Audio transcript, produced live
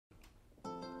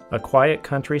A quiet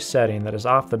country setting that is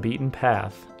off the beaten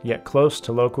path, yet close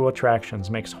to local attractions,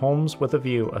 makes Homes with a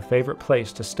View a favorite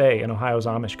place to stay in Ohio's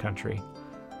Amish country.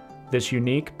 This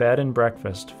unique bed and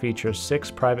breakfast features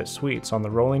 6 private suites on the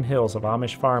rolling hills of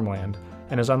Amish farmland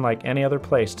and is unlike any other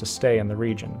place to stay in the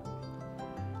region.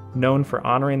 Known for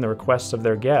honoring the requests of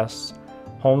their guests,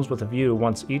 Homes with a View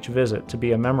wants each visit to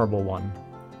be a memorable one.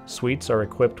 Suites are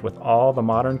equipped with all the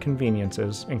modern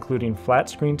conveniences, including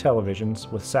flat-screen televisions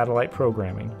with satellite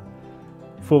programming.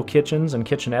 Full kitchens and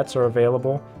kitchenettes are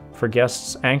available for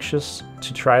guests anxious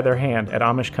to try their hand at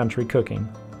Amish country cooking.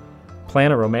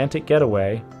 Plan a romantic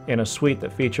getaway in a suite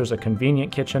that features a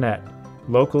convenient kitchenette,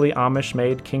 locally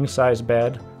Amish-made king-size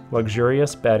bed,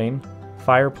 luxurious bedding,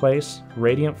 fireplace,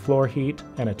 radiant floor heat,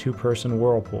 and a 2-person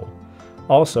whirlpool.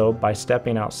 Also, by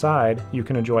stepping outside, you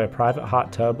can enjoy a private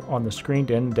hot tub on the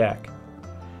screened-in deck.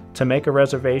 To make a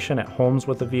reservation at Homes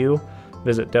with a View,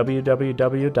 visit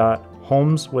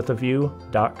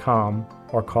www.homeswithaview.com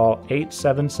or call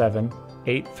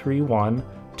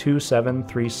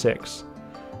 877-831-2736.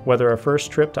 Whether a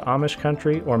first trip to Amish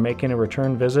country or making a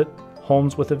return visit,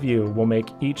 Homes with a View will make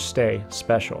each stay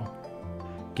special.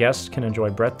 Guests can enjoy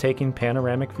breathtaking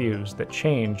panoramic views that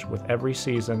change with every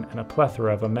season and a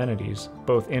plethora of amenities,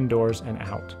 both indoors and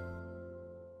out.